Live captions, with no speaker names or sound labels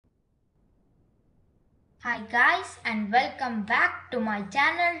Hi guys and welcome back to my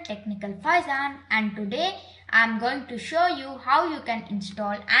channel Technical Faizan, and today I am going to show you how you can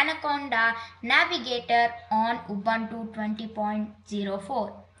install Anaconda Navigator on Ubuntu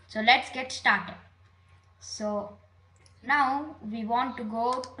 20.04. So let's get started. So now we want to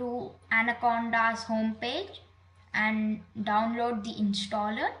go to Anaconda's homepage and download the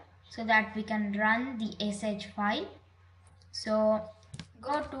installer so that we can run the sh file. So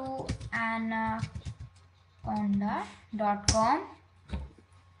go to anaconda.com.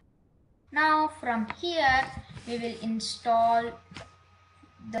 Now from here we will install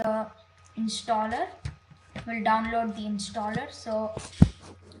the installer. We'll download the installer. So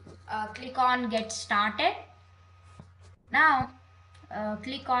click on get started. Now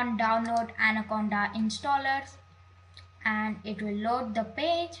click on download Anaconda installers and it will load the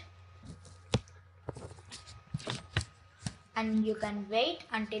page, and you can wait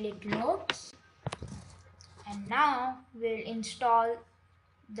until it loads. And now we'll install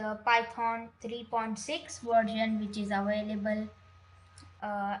the Python 3.6 version, which is available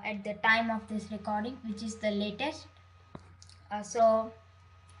at the time of this recording, which is the latest.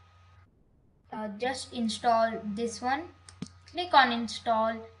 Just install this one, click on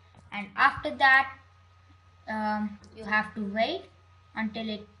install, and after that you have to wait until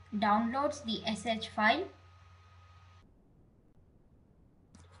it downloads the sh file.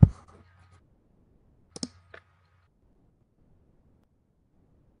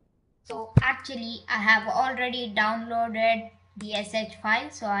 So actually I have already downloaded the sh file,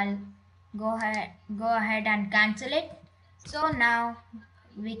 so I'll go ahead and cancel it. So now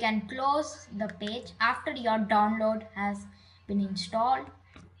we can close the page after your download has been installed.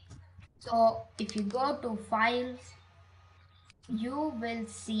 So if you go to files, you will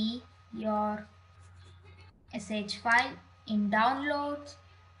see your sh file in downloads.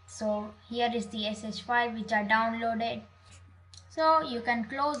 So here is the sh file which I downloaded. So you can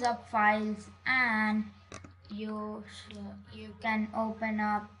close up files and you can open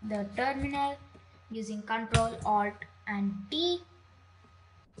up the terminal using Ctrl Alt and T,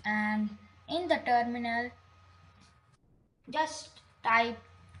 and in the terminal just type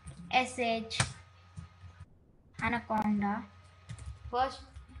sh anaconda. First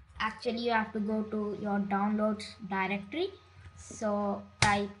actually you have to go to your downloads directory, so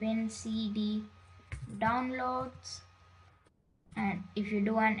type in cd downloads, and if you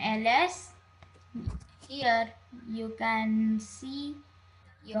do an ls, here you can see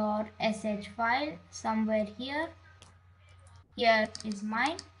your sh file somewhere here. Here is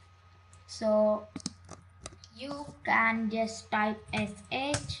mine, so you can just type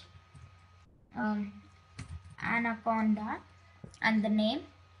sh anaconda and the name.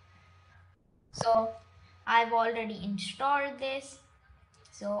 So I've already installed this.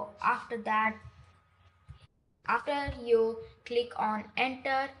 So after that, after you click on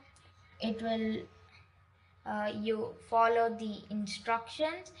enter, it will you follow the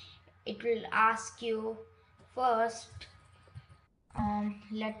instructions. It will ask you first,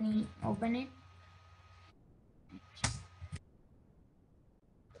 let me open it.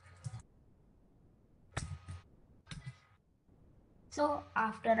 So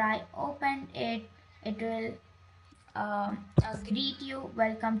after I opened it, it will greet you,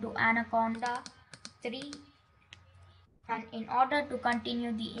 welcome to Anaconda 3. And in order to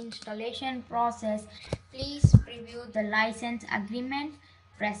continue the installation process, please preview the license agreement,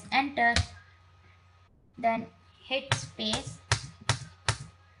 press enter, then hit space,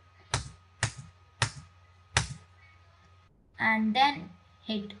 and then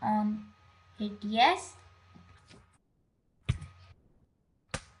hit yes,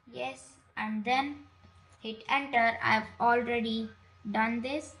 and then hit enter. I've already done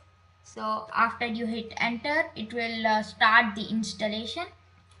this. So after you hit enter, it will start the installation.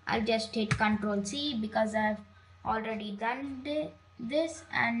 I'll just hit Ctrl C because I've already done this,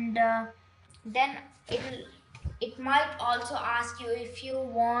 and then it might also ask you if you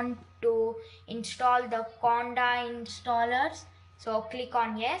want to install the Conda installers. So click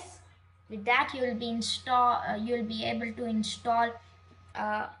on yes. With that, you'll be able to install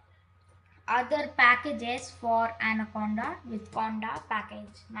uh, other packages for Anaconda with Conda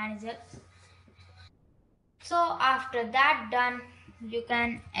package manager. So after that done, you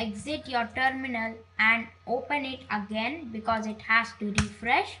can exit your terminal and open it again because it has to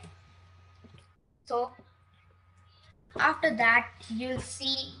refresh. So after that, you'll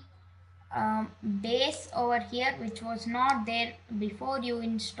see base over here, which was not there before you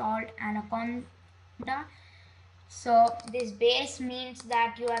installed Anaconda. So this base means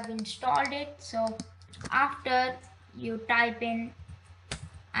that you have installed it. So after you type in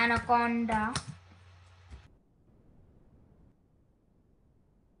Anaconda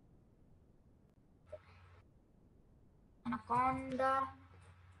Anaconda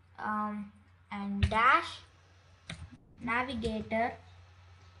and dash Navigator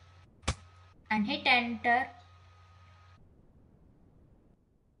and hit enter,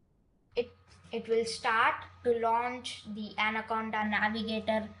 it will start to launch the Anaconda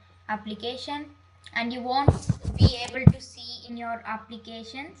Navigator application, and you won't be able to see in your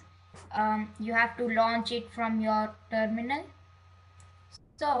applications. You have to launch it from your terminal.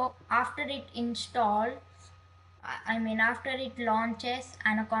 So after it installed, after it launches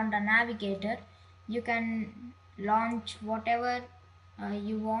Anaconda Navigator, you can launch whatever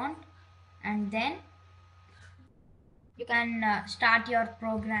you want, and then you can start your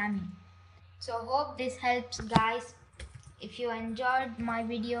programming. So hope this helps, guys. If you enjoyed my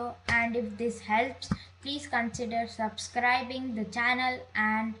video and if this helps, please consider subscribing the channel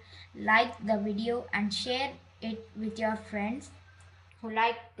and like the video and share it with your friends who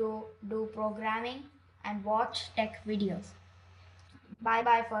like to do programming and watch tech videos. Bye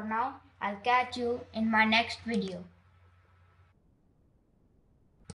bye for now. I'll catch you in my next video.